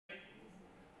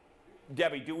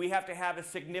Debbie, do we have to have a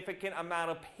significant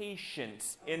amount of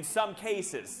patience in some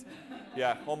cases?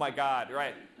 Yeah, oh my God,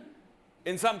 right.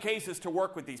 In some cases to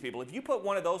work with these people. If you put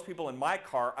one of those people in my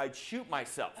car, I'd shoot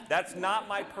myself. That's not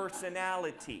my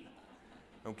personality.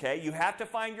 Okay, you have to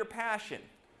find your passion.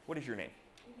 What is your name?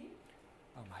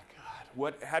 Oh my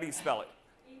God. How do you spell it?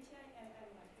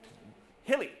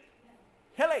 Hilly.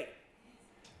 Hilly.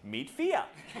 Meet Fia.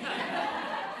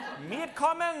 Meet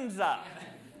Comenza.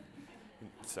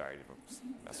 Sorry, I'm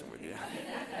messing with you.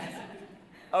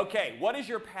 Okay, what is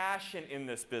your passion in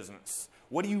this business?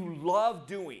 What do you love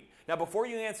doing? Now, before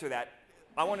you answer that,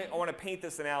 I want to paint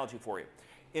this analogy for you.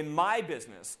 In my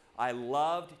business, I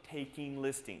loved taking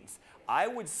listings. I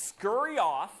would scurry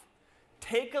off,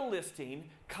 take a listing,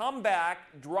 come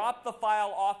back, drop the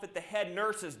file off at the head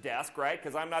nurse's desk, right?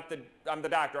 Because I'm the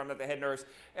doctor, I'm not the head nurse,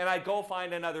 and I'd go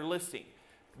find another listing.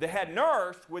 The head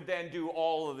nurse would then do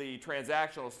all of the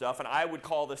transactional stuff, and I would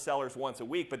call the sellers once a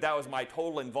week, but that was my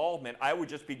total involvement. I would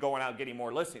just be going out getting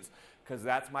more listings because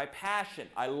that's my passion.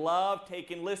 I love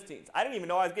taking listings. I didn't even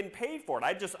know I was getting paid for it.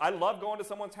 I love going to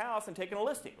someone's house and taking a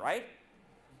listing, right?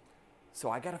 So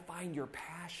I got to find your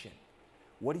passion.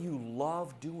 What do you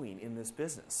love doing in this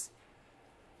business?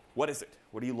 What is it?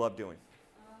 What do you love doing?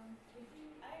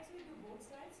 I actually do both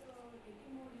sides, so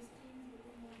getting more listings,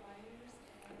 getting more buyers,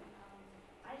 and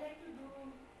I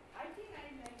think I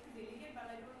like to delegate,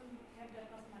 but I don't have that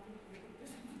much money to delegate to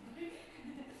somebody.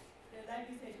 Like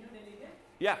you said, delegate.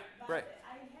 Yeah, but right.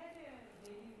 I had a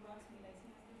lady who asked me, like,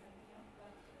 but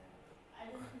I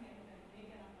don't think I can make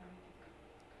enough money.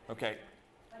 Okay.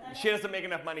 She doesn't make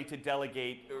enough money to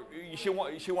delegate. She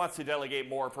wants to delegate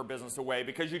more of her business away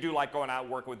because you do like going out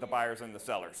and working with the buyers and the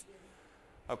sellers.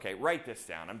 Okay, write this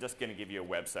down. I'm just going to give you a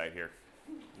website here.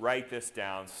 Write this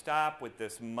down. Stop with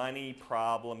this money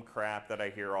problem crap that I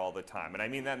hear all the time. And I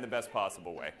mean that in the best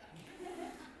possible way.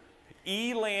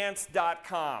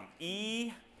 elance.com.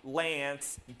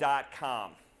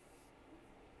 elance.com.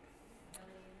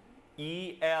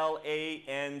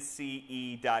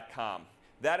 elance.com.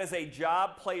 That is a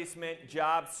job placement,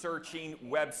 job searching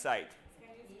website.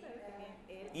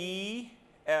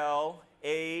 elance.com.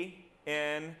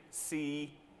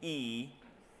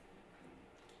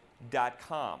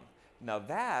 Now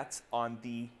that's on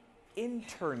the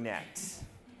internet.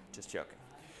 Just joking.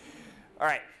 All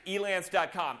right,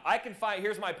 elance.com. I can find,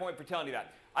 here's my point for telling you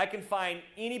that. I can find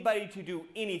anybody to do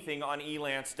anything on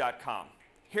elance.com.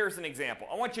 Here's an example.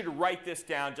 I want you to write this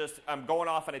down. I'm going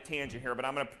off on a tangent here, but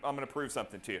I'm gonna prove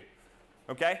something to you.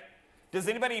 Okay? Does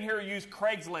anybody in here use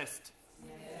Craigslist?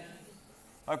 Yes.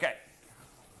 Okay.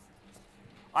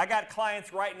 I got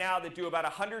clients right now that do about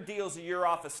 100 deals a year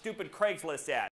off a stupid Craigslist ad.